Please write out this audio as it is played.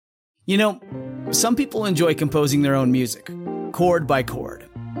You know, some people enjoy composing their own music, chord by chord,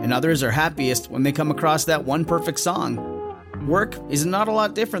 and others are happiest when they come across that one perfect song. Work is not a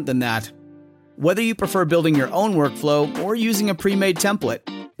lot different than that. Whether you prefer building your own workflow or using a pre-made template,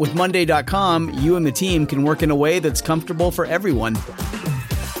 with Monday.com, you and the team can work in a way that's comfortable for everyone.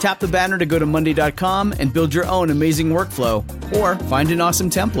 Tap the banner to go to Monday.com and build your own amazing workflow, or find an awesome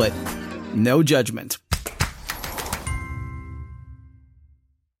template. No judgment.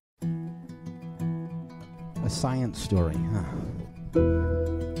 A science story, huh?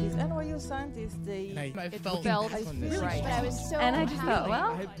 These NYU scientists, I felt right. I was so And I just thought,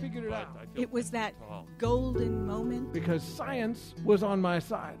 well, I had figured it out. It was that golden moment. Because science was on my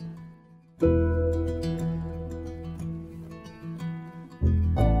side.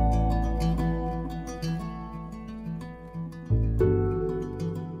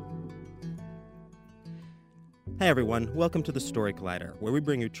 Hi everyone, welcome to the Story Collider, where we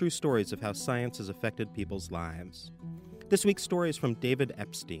bring you true stories of how science has affected people's lives. This week's story is from David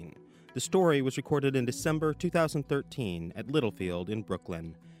Epstein. The story was recorded in December 2013 at Littlefield in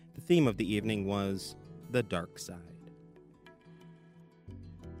Brooklyn. The theme of the evening was the dark side.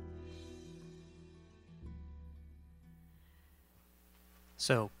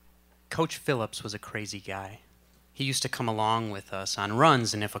 So, Coach Phillips was a crazy guy. He used to come along with us on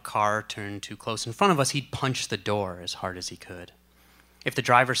runs, and if a car turned too close in front of us, he'd punch the door as hard as he could. If the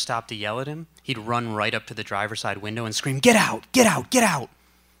driver stopped to yell at him, he'd run right up to the driver's side window and scream, "Get out! Get out! Get out!"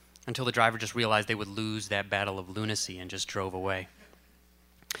 until the driver just realized they would lose that battle of lunacy and just drove away.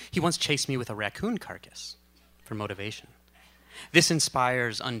 He once chased me with a raccoon carcass for motivation. This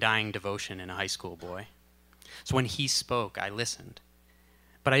inspires undying devotion in a high school boy. So when he spoke, I listened.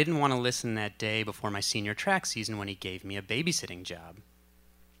 But I didn't want to listen that day before my senior track season when he gave me a babysitting job.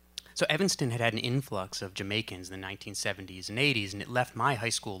 So Evanston had had an influx of Jamaicans in the 1970s and 80s, and it left my high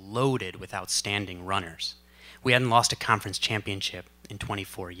school loaded with outstanding runners. We hadn't lost a conference championship in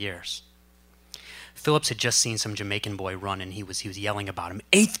 24 years. Phillips had just seen some Jamaican boy run, and he was yelling about him.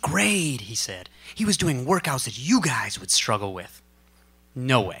 "8th grade," he said. "He was doing workouts that you guys would struggle with."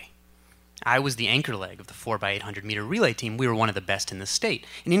 No way. I was the anchor leg of the 4x800 meter relay team. We were one of the best in the state.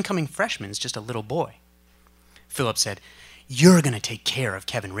 An incoming freshman's just a little boy. Phillips said, "You're going to take care of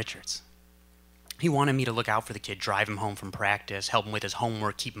Kevin Richards." He wanted me to look out for the kid, drive him home from practice, help him with his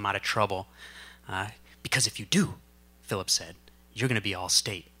homework, keep him out of trouble. Because if you do, Phillips said, you're going to be all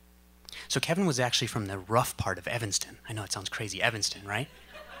state. So Kevin was actually from the rough part of Evanston. I know it sounds crazy, Evanston, right?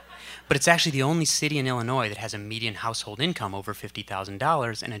 But it's actually the only city in Illinois that has a median household income over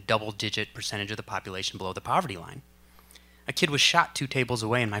 $50,000 and a double-digit percentage of the population below the poverty line. A kid was shot 2 tables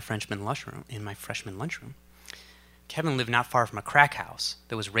away in my freshman lunchroom. Kevin lived not far from a crack house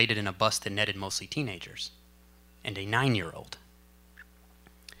that was raided in a bus that netted mostly teenagers, and a 9-year-old.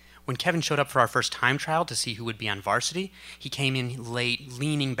 When Kevin showed up for our first time trial to see who would be on varsity, he came in late,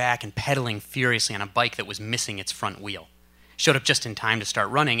 leaning back and pedaling furiously on a bike that was missing its front wheel. Showed up just in time to start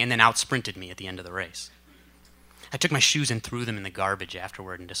running, and then out-sprinted me at the end of the race. I took my shoes and threw them in the garbage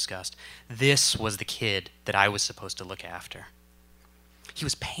afterward in disgust. This was the kid that I was supposed to look after. He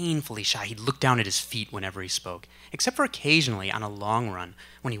was painfully shy. He'd look down at his feet whenever he spoke, except for occasionally on a long run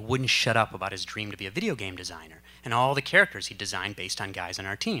when he wouldn't shut up about his dream to be a video game designer and all the characters he'd designed based on guys on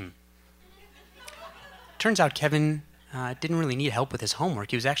our team. Turns out Kevin didn't really need help with his homework.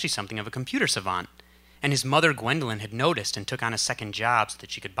 He was actually something of a computer savant. And his mother, Gwendolyn, had noticed and took on a second job so that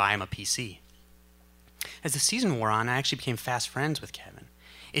she could buy him a PC. As the season wore on, I actually became fast friends with Kevin.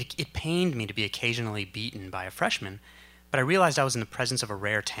 It pained me to be occasionally beaten by a freshman, but I realized I was in the presence of a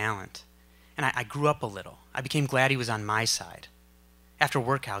rare talent. And I grew up a little. I became glad he was on my side. After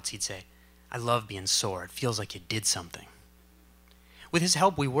workouts, he'd say, "I love being sore. It feels like you did something." With his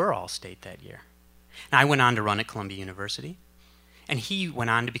help, we were all state that year. Now, I went on to run at Columbia University. And he went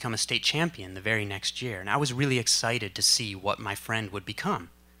on to become a state champion the very next year. And I was really excited to see what my friend would become.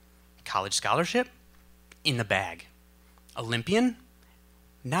 College scholarship? In the bag. Olympian?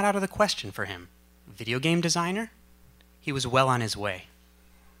 Not out of the question for him. Video game designer? He was well on his way.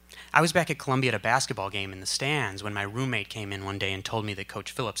 I was back at Columbia at a basketball game in the stands when my roommate came in one day and told me that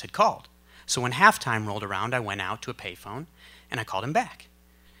Coach Phillips had called. So when halftime rolled around, I went out to a payphone and I called him back.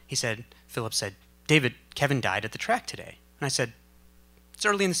 Phillips said, "David, Kevin died at the track today." And I said, "It's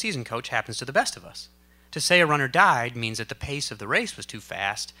early in the season, Coach. Happens to the best of us. To say a runner died means that the pace of the race was too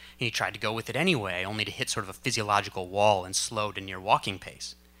fast, and he tried to go with it anyway, only to hit sort of a physiological wall and slow to near walking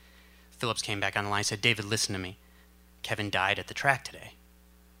pace." Phillips came back on the line and said, "David, listen to me. Kevin died at the track today."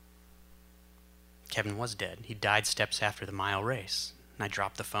 Kevin was dead. He died steps after the mile race. And I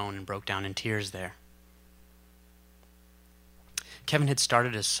dropped the phone and broke down in tears there. Kevin had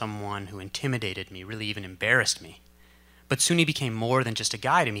started as someone who intimidated me, really even embarrassed me. But soon he became more than just a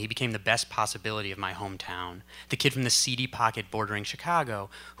guy to me. He became the best possibility of my hometown, the kid from the seedy pocket bordering Chicago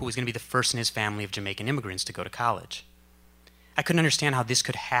who was going to be the first in his family of Jamaican immigrants to go to college. I couldn't understand how this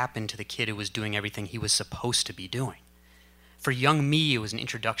could happen to the kid who was doing everything he was supposed to be doing. For young me, it was an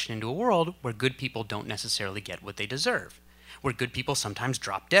introduction into a world where good people don't necessarily get what they deserve, where good people sometimes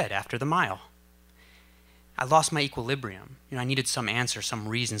drop dead after the mile. I lost my equilibrium. I needed some answer, some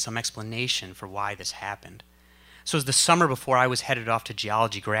reason, some explanation for why this happened. So it was the summer before I was headed off to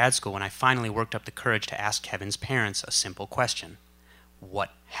geology grad school when I finally worked up the courage to ask Kevin's parents a simple question.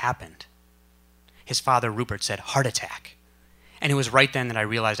 What happened? His father, Rupert, said, heart attack. And it was right then that I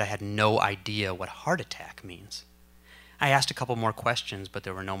realized I had no idea what heart attack means. I asked a couple more questions, but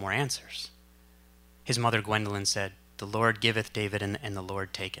there were no more answers. His mother, Gwendolyn, said, the Lord giveth, David, and the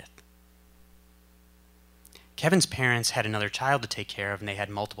Lord taketh. Kevin's parents had another child to take care of, and they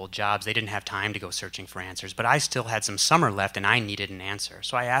had multiple jobs. They didn't have time to go searching for answers, but I still had some summer left, and I needed an answer.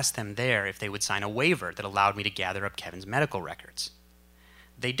 So I asked them there if they would sign a waiver that allowed me to gather up Kevin's medical records.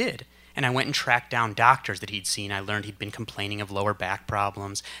 They did, and I went and tracked down doctors that he'd seen. I learned he'd been complaining of lower back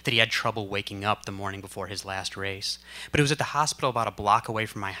problems, that he had trouble waking up the morning before his last race. But it was at the hospital about a block away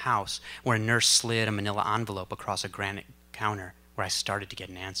from my house where a nurse slid a manila envelope across a granite counter where I started to get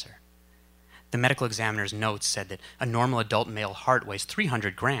an answer. The medical examiner's notes said that a normal adult male heart weighs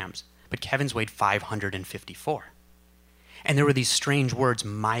 300 grams, but Kevin's weighed 554. And there were these strange words,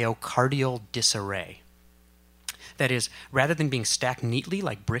 myocardial disarray. That is, rather than being stacked neatly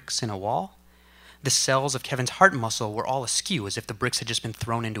like bricks in a wall, the cells of Kevin's heart muscle were all askew as if the bricks had just been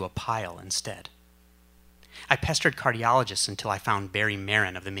thrown into a pile instead. I pestered cardiologists until I found Barry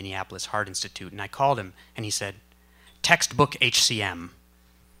Marin of the Minneapolis Heart Institute, and I called him, and he said, textbook HCM.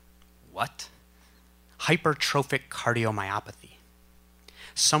 What? Hypertrophic cardiomyopathy.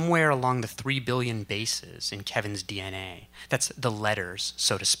 Somewhere along the 3 billion bases in Kevin's DNA, that's the letters,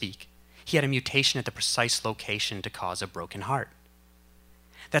 so to speak, he had a mutation at the precise location to cause a broken heart.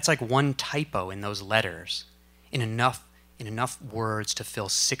 That's like one typo in those letters, in enough words to fill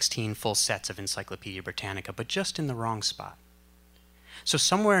 16 full sets of Encyclopedia Britannica, but just in the wrong spot. So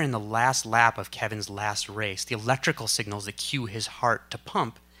somewhere in the last lap of Kevin's last race, the electrical signals that cue his heart to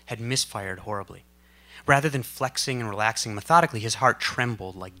pump had misfired horribly. Rather than flexing and relaxing methodically, his heart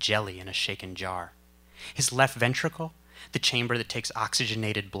trembled like jelly in a shaken jar. His left ventricle, the chamber that takes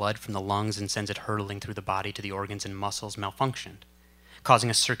oxygenated blood from the lungs and sends it hurtling through the body to the organs and muscles, malfunctioned, causing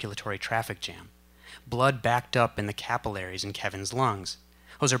a circulatory traffic jam. Blood backed up in the capillaries in Kevin's lungs.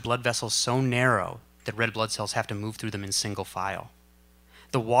 Those are blood vessels so narrow that red blood cells have to move through them in single file.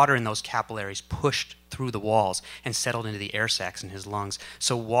 The water in those capillaries pushed through the walls and settled into the air sacs in his lungs,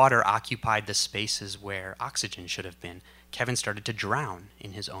 so water occupied the spaces where oxygen should have been. Kevin started to drown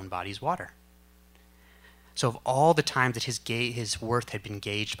in his own body's water. So of all the times that his worth had been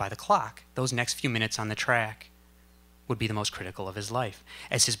gauged by the clock, those next few minutes on the track would be the most critical of his life,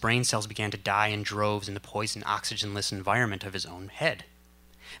 as his brain cells began to die in droves in the poison, oxygenless environment of his own head.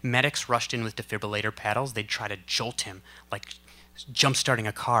 Medics rushed in with defibrillator paddles. They'd try to jolt him like jump-starting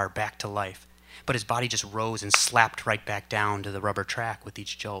a car back to life. But his body just rose and slapped right back down to the rubber track with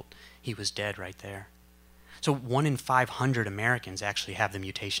each jolt. He was dead right there. So 1 in 500 Americans actually have the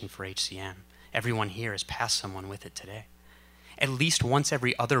mutation for HCM. Everyone here has passed someone with it today. At least once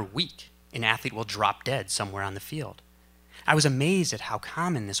every other week, an athlete will drop dead somewhere on the field. I was amazed at how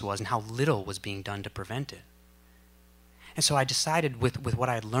common this was and how little was being done to prevent it. And so I decided with what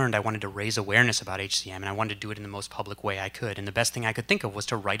I had learned, I wanted to raise awareness about HCM, and I wanted to do it in the most public way I could. And the best thing I could think of was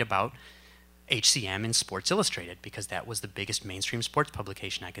to write about HCM in Sports Illustrated, because that was the biggest mainstream sports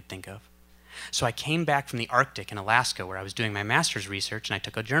publication I could think of. So I came back from the Arctic in Alaska, where I was doing my master's research, and I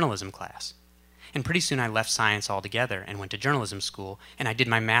took a journalism class. And pretty soon I left science altogether and went to journalism school, and I did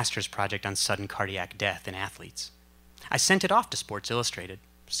my master's project on sudden cardiac death in athletes. I sent it off to Sports Illustrated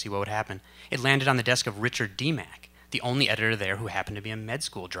to see what would happen. It landed on the desk of Richard Demack, the only editor there who happened to be a med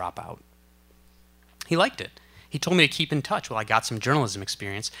school dropout. He liked it. He told me to keep in touch while I got some journalism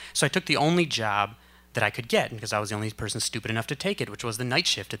experience, so I took the only job that I could get, because I was the only person stupid enough to take it, which was the night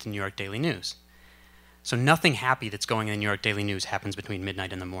shift at the New York Daily News. So nothing happy that's going in the New York Daily News happens between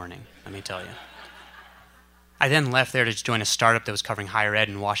midnight and the morning, let me tell you. I then left there to join a startup that was covering higher ed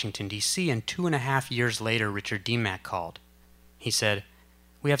in Washington, D.C., and 2.5 years later, Richard Demack called. He said,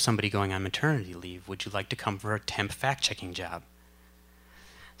 "We have somebody going on maternity leave. Would you like to come for a temp fact-checking job?"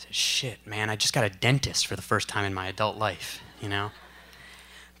 I said, "Shit, man, I just got a dentist for the first time in my adult life, you know?"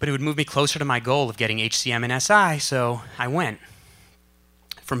 But it would move me closer to my goal of getting HCM and SI, so I went.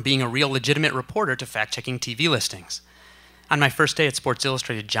 From being a real legitimate reporter to fact-checking TV listings. On my first day at Sports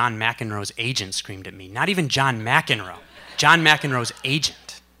Illustrated, John McEnroe's agent screamed at me. Not even John McEnroe. John McEnroe's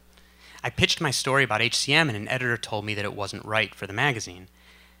agent. I pitched my story about HCM, and an editor told me that it wasn't right for the magazine,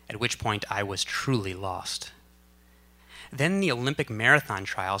 at which point I was truly lost. Then the Olympic marathon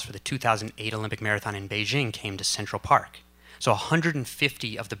trials for the 2008 Olympic Marathon in Beijing came to Central Park. So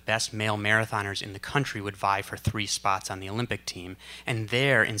 150 of the best male marathoners in the country would vie for 3 spots on the Olympic team. And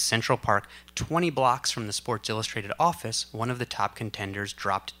there in Central Park, 20 blocks from the Sports Illustrated office, one of the top contenders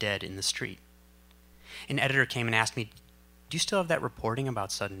dropped dead in the street. An editor came and asked me, "Do you still have that reporting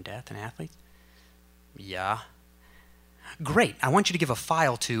about sudden death in athletes?" "Yeah." "Great, I want you to give a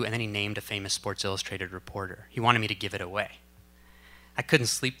file to," and then he named a famous Sports Illustrated reporter. He wanted me to give it away. I couldn't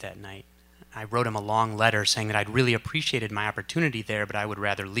sleep that night. I wrote him a long letter saying that I'd really appreciated my opportunity there, but I would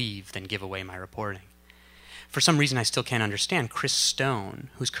rather leave than give away my reporting. For some reason I still can't understand, Chris Stone,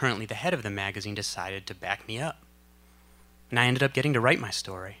 who's currently the head of the magazine, decided to back me up. And I ended up getting to write my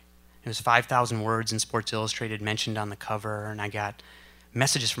story. It was 5,000 words in Sports Illustrated, mentioned on the cover, and I got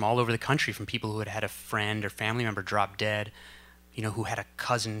messages from all over the country from people who had had a friend or family member drop dead, who had a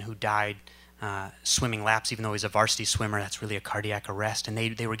cousin who died swimming laps, even though he was a varsity swimmer. That's really a cardiac arrest. And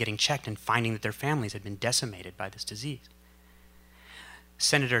they were getting checked and finding that their families had been decimated by this disease.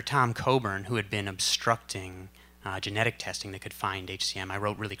 Senator Tom Coburn, who had been obstructing genetic testing that could find HCM, I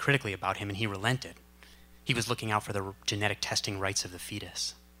wrote really critically about him, and he relented. He was looking out for the genetic testing rights of the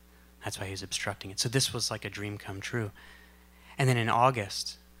fetus. That's why he was obstructing it. So this was like a dream come true. And then in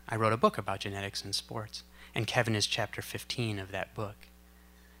August, I wrote a book about genetics in sports, and Kevin is chapter 15 of that book.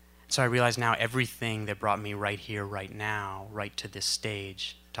 So I realize now everything that brought me right here, right now, right to this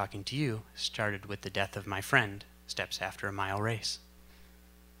stage, talking to you, started with the death of my friend, steps after a mile race.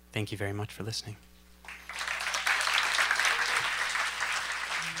 Thank you very much for listening.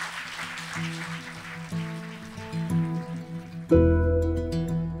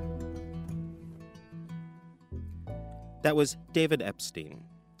 That was David Epstein.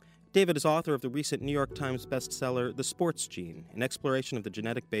 David is author of the recent New York Times bestseller, The Sports Gene, an exploration of the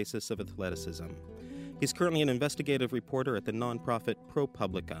genetic basis of athleticism. He's currently an investigative reporter at the nonprofit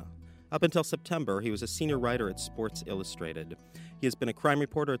ProPublica. Up until September, he was a senior writer at Sports Illustrated. He has been a crime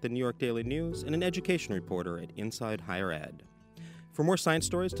reporter at the New York Daily News and an education reporter at Inside Higher Ed. For more science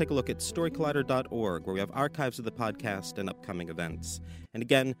stories, take a look at storycollider.org, where we have archives of the podcast and upcoming events. And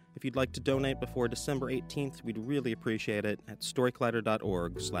again, if you'd like to donate before December 18th, we'd really appreciate it at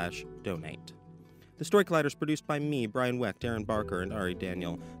storycollider.org/donate. The Story Collider is produced by me, Brian Weck, Darren Barker, and Ari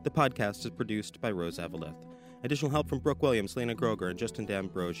Daniel. The podcast is produced by Rose Eveleth. Additional help from Brooke Williams, Lena Groger, and Justin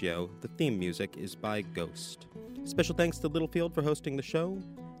D'Ambrosio. The theme music is by Ghost. Special thanks to Littlefield for hosting the show,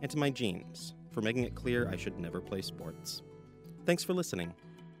 and to my genes for making it clear I should never play sports. Thanks for listening.